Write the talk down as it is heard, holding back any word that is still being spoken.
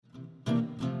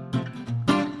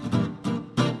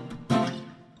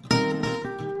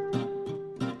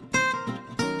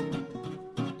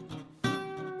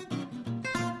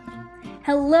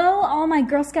Hello, all my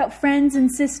Girl Scout friends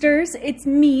and sisters. It's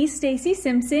me, Stacy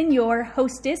Simpson, your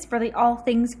hostess for the All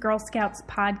Things Girl Scouts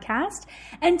podcast.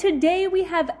 And today we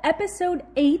have episode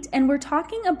 8, and we're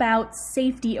talking about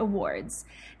safety awards.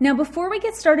 Now, before we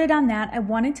get started on that, I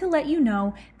wanted to let you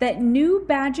know that new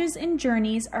badges and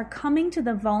journeys are coming to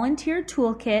the Volunteer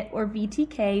Toolkit, or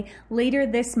VTK, later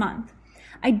this month.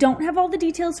 I don't have all the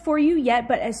details for you yet,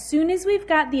 but as soon as we've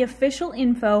got the official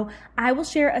info, I will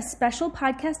share a special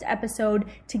podcast episode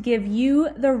to give you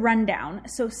the rundown.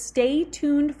 So stay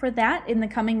tuned for that in the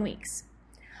coming weeks.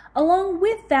 Along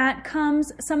with that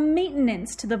comes some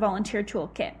maintenance to the Volunteer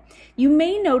Toolkit. You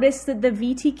may notice that the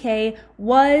VTK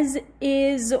was,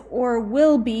 is, or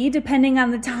will be, depending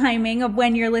on the timing of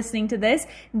when you're listening to this,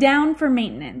 down for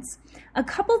maintenance. A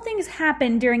couple things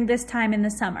happened during this time in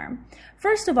the summer.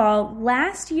 First of all,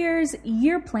 last year's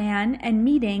year plan and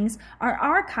meetings are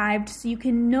archived so you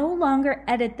can no longer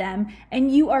edit them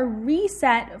and you are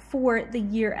reset for the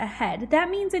year ahead. That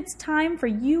means it's time for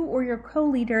you or your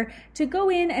co-leader to go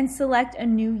in and select a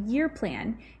new year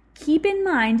plan. Keep in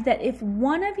mind that if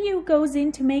one of you goes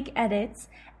in to make edits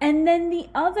and then the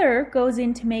other goes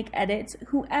in to make edits,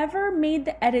 whoever made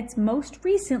the edits most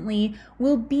recently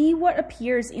will be what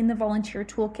appears in the Volunteer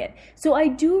Toolkit. So I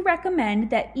do recommend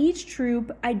that each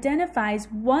troop identifies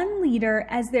one leader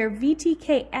as their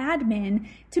VTK admin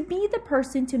to be the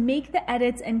person to make the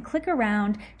edits and click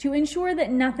around to ensure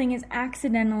that nothing is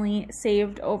accidentally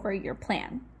saved over your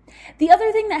plan. The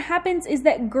other thing that happens is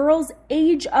that girls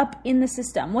age up in the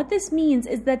system. What this means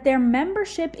is that their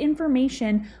membership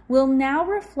information will now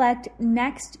reflect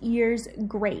next year's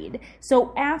grade.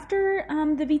 So after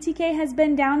the VTK has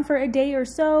been down for a day or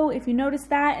so, if you notice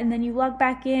that and then you log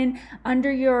back in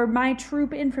under your My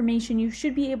Troop information, you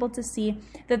should be able to see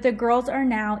that the girls are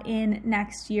now in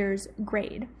next year's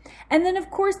grade. And then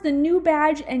of course the new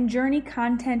badge and journey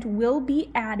content will be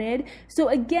added. So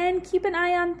again, keep an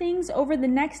eye on things over the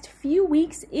next few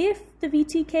weeks. If the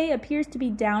VTK appears to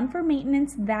be down for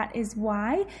maintenance, that is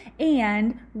why,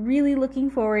 and really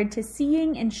looking forward to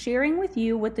seeing and sharing with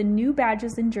you what the new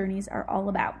badges and journeys are all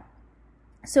about.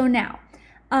 So now,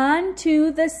 on to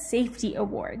the safety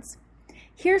awards.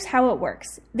 Here's how it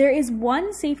works. There is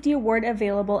one safety award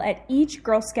available at each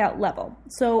Girl Scout level,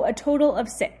 so a total of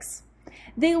 6.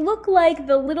 They look like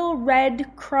the little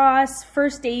red cross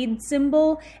first aid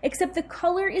symbol, except the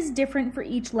color is different for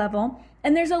each level.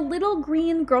 And there's a little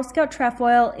green Girl Scout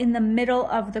trefoil in the middle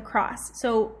of the cross.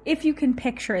 So if you can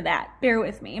picture that, bear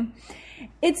with me.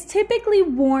 It's typically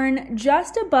worn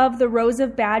just above the rows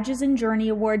of badges and journey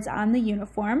awards on the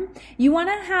uniform. You want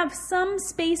to have some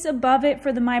space above it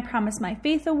for the My Promise, My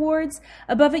Faith awards.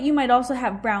 Above it, you might also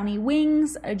have Brownie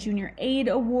Wings, a Junior Aid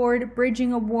award,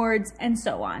 bridging awards, and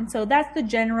so on. So that's the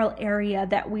general area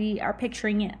that we are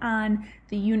picturing it on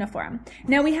the uniform.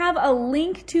 Now we have a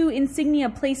link to insignia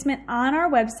placement on our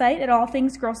website at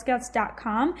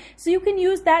allthingsgirlscouts.com, so you can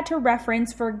use that to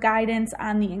reference for guidance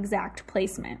on the exact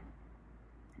placement.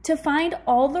 To find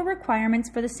all the requirements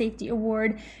for the safety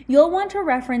award, you'll want to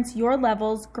reference your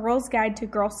level's Girl's Guide to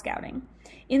Girl Scouting.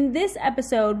 In this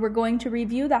episode, we're going to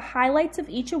review the highlights of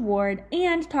each award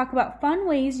and talk about fun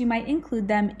ways you might include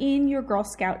them in your Girl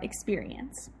Scout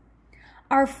experience.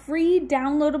 Our free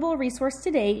downloadable resource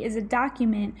today is a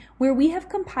document where we have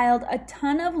compiled a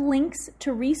ton of links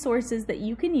to resources that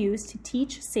you can use to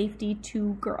teach safety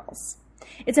to girls.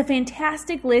 It's a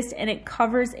fantastic list and it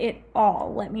covers it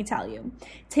all, let me tell you.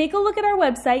 Take a look at our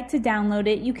website to download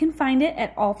it. You can find it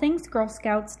at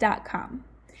allthingsgirlscouts.com.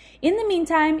 In the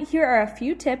meantime, here are a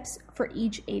few tips for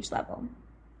each age level.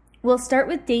 We'll start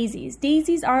with daisies.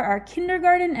 Daisies are our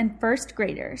kindergarten and first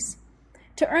graders.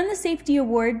 To earn the safety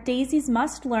award, daisies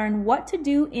must learn what to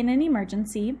do in an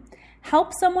emergency,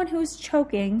 help someone who's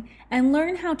choking, and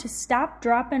learn how to stop,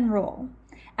 drop, and roll.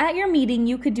 At your meeting,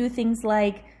 you could do things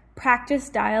like practice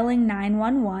dialing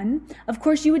 911. Of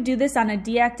course, you would do this on a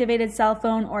deactivated cell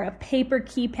phone or a paper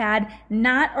keypad,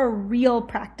 not a real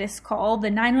practice call. The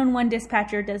 911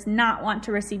 dispatcher does not want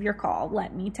to receive your call,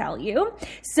 let me tell you.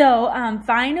 So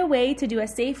find a way to do a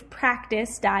safe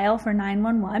practice dial for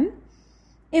 911.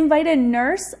 Invite a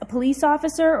nurse, a police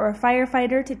officer, or a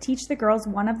firefighter to teach the girls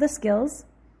one of the skills.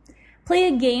 Play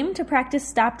a game to practice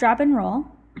stop, drop, and roll.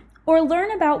 Or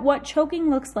learn about what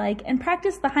choking looks like and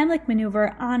practice the Heimlich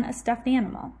maneuver on a stuffed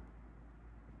animal.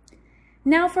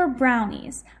 Now for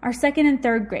brownies, our second and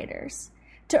third graders.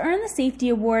 To earn the safety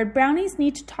award, brownies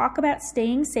need to talk about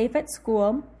staying safe at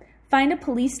school, find a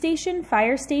police station,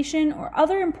 fire station, or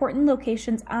other important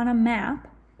locations on a map,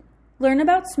 learn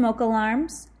about smoke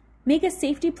alarms, make a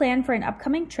safety plan for an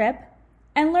upcoming trip,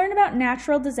 and learn about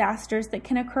natural disasters that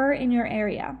can occur in your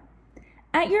area.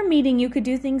 At your meeting, you could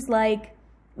do things like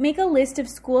make a list of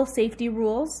school safety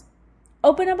rules,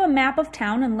 open up a map of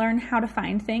town and learn how to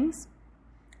find things.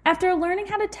 After learning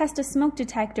how to test a smoke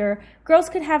detector, girls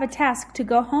could have a task to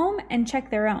go home and check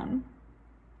their own.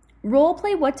 Role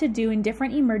play what to do in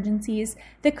different emergencies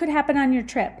that could happen on your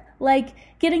trip,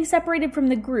 like getting separated from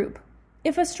the group,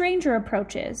 if a stranger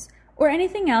approaches, or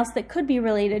anything else that could be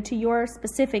related to your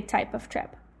specific type of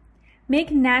trip.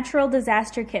 Make natural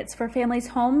disaster kits for families'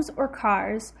 homes or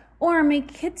cars, or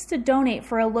make kits to donate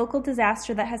for a local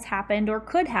disaster that has happened or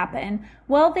could happen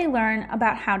while they learn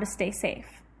about how to stay safe.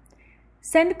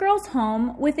 Send girls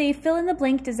home with a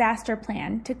fill-in-the-blank disaster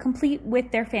plan to complete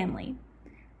with their family.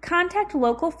 Contact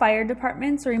local fire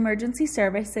departments or emergency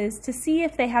services to see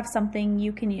if they have something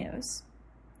you can use.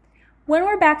 When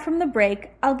we're back from the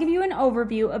break, I'll give you an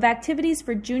overview of activities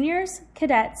for juniors,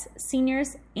 cadets,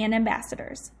 seniors, and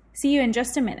ambassadors. See you in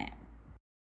just a minute.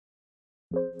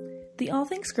 The All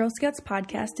Things Girl Scouts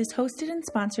podcast is hosted and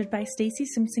sponsored by Stacy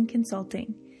Simpson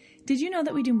Consulting. Did you know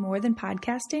that we do more than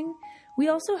podcasting? We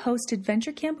also host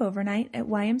Adventure Camp Overnight at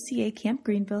YMCA Camp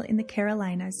Greenville in the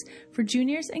Carolinas for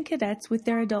juniors and cadets with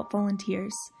their adult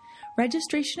volunteers.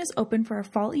 Registration is open for our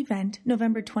fall event,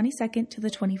 November 22nd to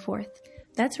the 24th.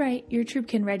 That's right, your troop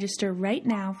can register right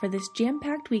now for this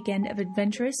jam-packed weekend of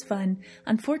adventurous fun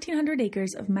on 1,400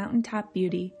 acres of mountaintop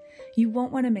beauty. You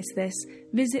won't want to miss this.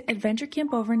 Visit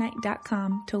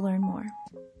adventurecampovernight.com to learn more.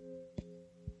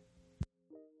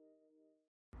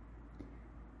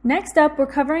 Next up, we're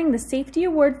covering the Safety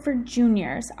Award for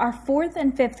juniors, our 4th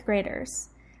and 5th graders.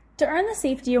 To earn the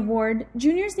Safety Award,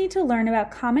 juniors need to learn about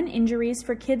common injuries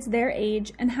for kids their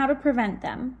age and how to prevent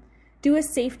them, do a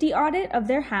safety audit of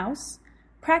their house,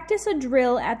 practice a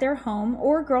drill at their home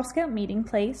or Girl Scout meeting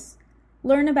place,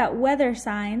 learn about weather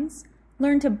signs,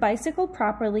 learn to bicycle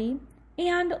properly,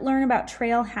 and learn about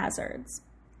trail hazards.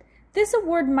 This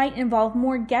award might involve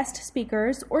more guest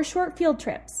speakers or short field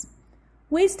trips.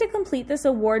 Ways to complete this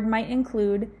award might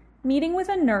include meeting with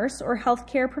a nurse or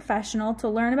healthcare professional to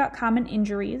learn about common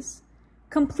injuries,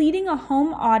 completing a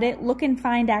home audit look and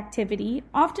find activity,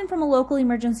 often from a local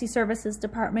emergency services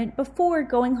department, before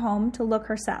going home to look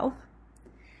herself,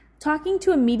 talking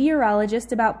to a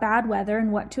meteorologist about bad weather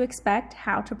and what to expect,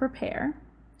 how to prepare,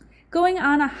 going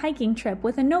on a hiking trip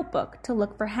with a notebook to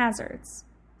look for hazards.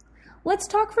 Let's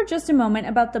talk for just a moment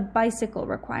about the bicycle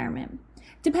requirement.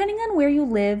 Depending on where you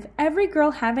live, every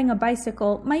girl having a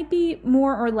bicycle might be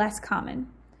more or less common.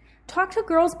 Talk to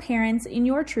girls' parents in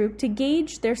your troop to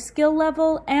gauge their skill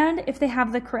level and if they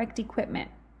have the correct equipment.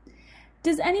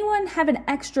 Does anyone have an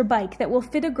extra bike that will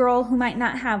fit a girl who might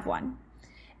not have one?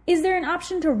 Is there an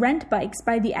option to rent bikes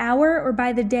by the hour or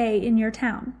by the day in your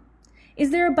town? Is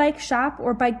there a bike shop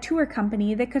or bike tour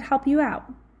company that could help you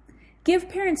out? Give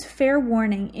parents fair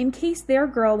warning in case their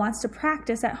girl wants to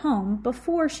practice at home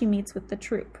before she meets with the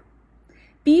troop.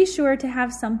 Be sure to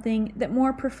have something that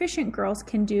more proficient girls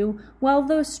can do while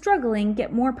those struggling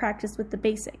get more practice with the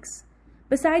basics.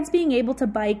 Besides being able to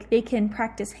bike, they can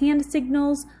practice hand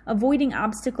signals, avoiding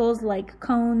obstacles like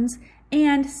cones,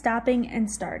 and stopping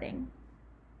and starting.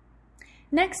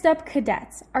 Next up,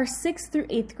 cadets, our 6th through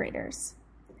 8th graders.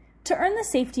 To earn the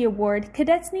Safety Award,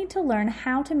 cadets need to learn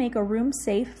how to make a room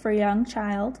safe for a young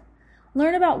child,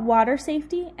 learn about water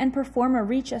safety and perform a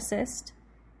reach assist,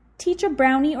 teach a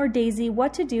brownie or daisy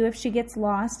what to do if she gets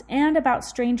lost and about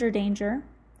stranger danger,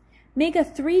 make a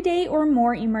 3-day or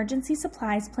more emergency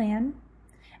supplies plan,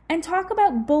 and talk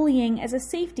about bullying as a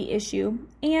safety issue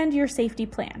and your safety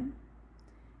plan.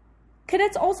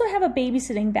 Cadets also have a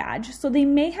babysitting badge, so they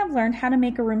may have learned how to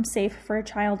make a room safe for a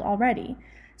child already.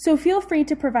 So feel free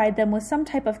to provide them with some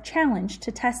type of challenge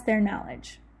to test their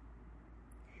knowledge.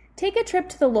 Take a trip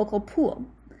to the local pool.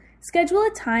 Schedule a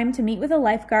time to meet with a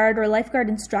lifeguard or lifeguard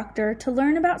instructor to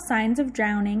learn about signs of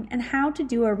drowning and how to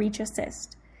do a reach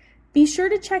assist. Be sure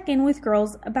to check in with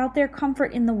girls about their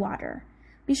comfort in the water.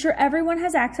 Be sure everyone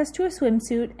has access to a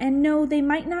swimsuit and know they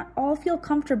might not all feel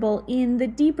comfortable in the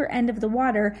deeper end of the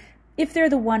water if they're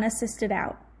the one assisted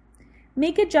out.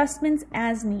 Make adjustments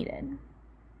as needed.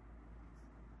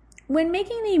 When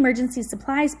making the emergency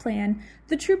supplies plan,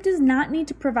 the troop does not need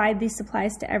to provide these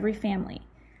supplies to every family.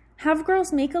 Have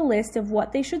girls make a list of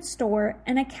what they should store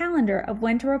and a calendar of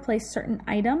when to replace certain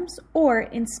items or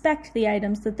inspect the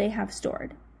items that they have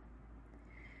stored.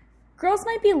 Girls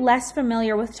might be less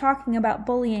familiar with talking about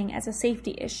bullying as a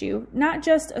safety issue, not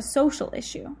just a social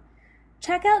issue.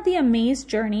 Check out the Amaze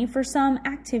Journey for some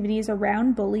activities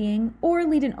around bullying or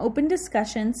lead an open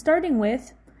discussion starting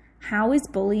with, how is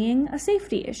bullying a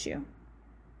safety issue?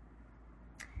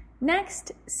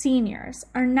 Next, seniors,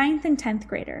 our 9th and 10th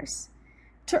graders.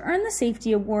 To earn the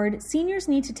safety award, seniors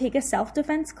need to take a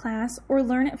self-defense class or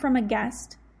learn it from a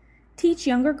guest, teach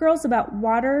younger girls about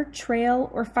water, trail,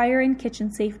 or fire and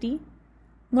kitchen safety,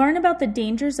 learn about the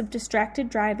dangers of distracted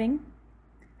driving,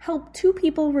 help two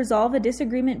people resolve a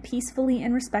disagreement peacefully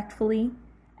and respectfully,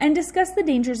 and discuss the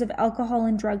dangers of alcohol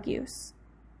and drug use.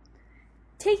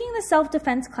 Taking the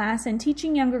self-defense class and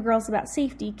teaching younger girls about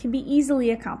safety can be easily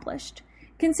accomplished.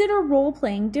 Consider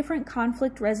role-playing different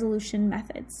conflict resolution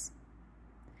methods.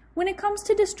 When it comes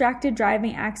to distracted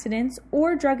driving accidents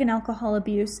or drug and alcohol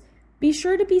abuse, be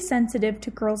sure to be sensitive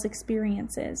to girls'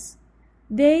 experiences.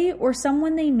 They or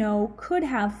someone they know could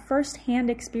have first-hand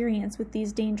experience with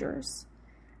these dangers.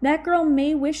 That girl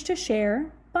may wish to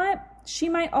share, but she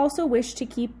might also wish to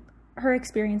keep her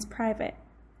experience private.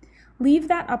 Leave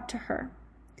that up to her.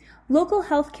 Local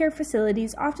healthcare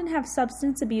facilities often have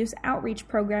substance abuse outreach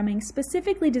programming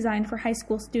specifically designed for high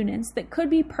school students that could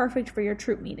be perfect for your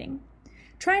troop meeting.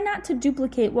 Try not to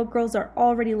duplicate what girls are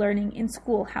already learning in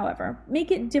school, however.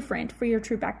 Make it different for your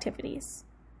troop activities.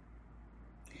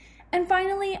 And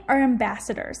finally, our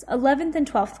ambassadors, 11th and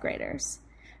 12th graders.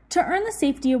 To earn the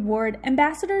safety award,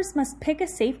 ambassadors must pick a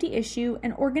safety issue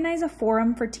and organize a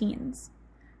forum for teens.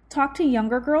 Talk to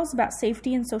younger girls about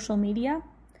safety in social media.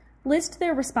 List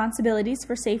their responsibilities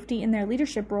for safety in their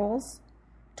leadership roles.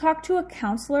 Talk to a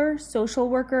counselor, social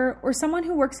worker, or someone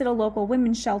who works at a local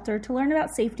women's shelter to learn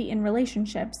about safety in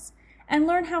relationships, and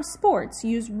learn how sports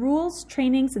use rules,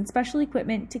 trainings, and special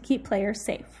equipment to keep players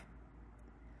safe.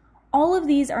 All of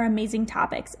these are amazing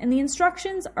topics, and the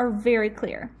instructions are very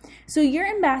clear, so your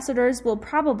ambassadors will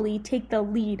probably take the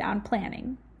lead on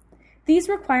planning. These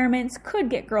requirements could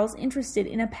get girls interested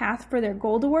in a path for their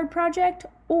Gold Award project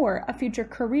or a future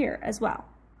career as well.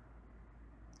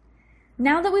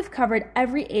 Now that we've covered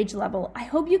every age level, I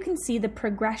hope you can see the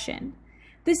progression.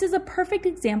 This is a perfect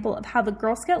example of how the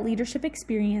Girl Scout leadership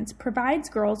experience provides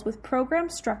girls with program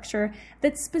structure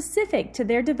that's specific to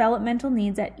their developmental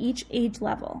needs at each age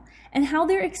level, and how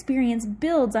their experience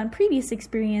builds on previous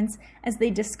experience as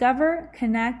they discover,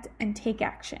 connect, and take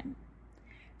action.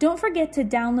 Don't forget to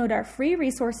download our free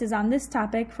resources on this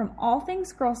topic from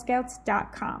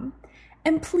allthingsgirlscouts.com.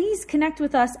 And please connect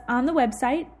with us on the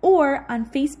website or on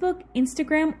Facebook,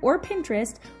 Instagram, or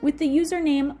Pinterest with the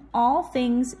username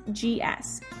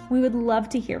allthingsgs. We would love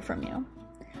to hear from you.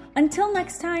 Until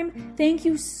next time, thank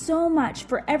you so much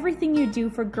for everything you do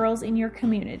for girls in your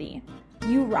community.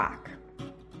 You rock.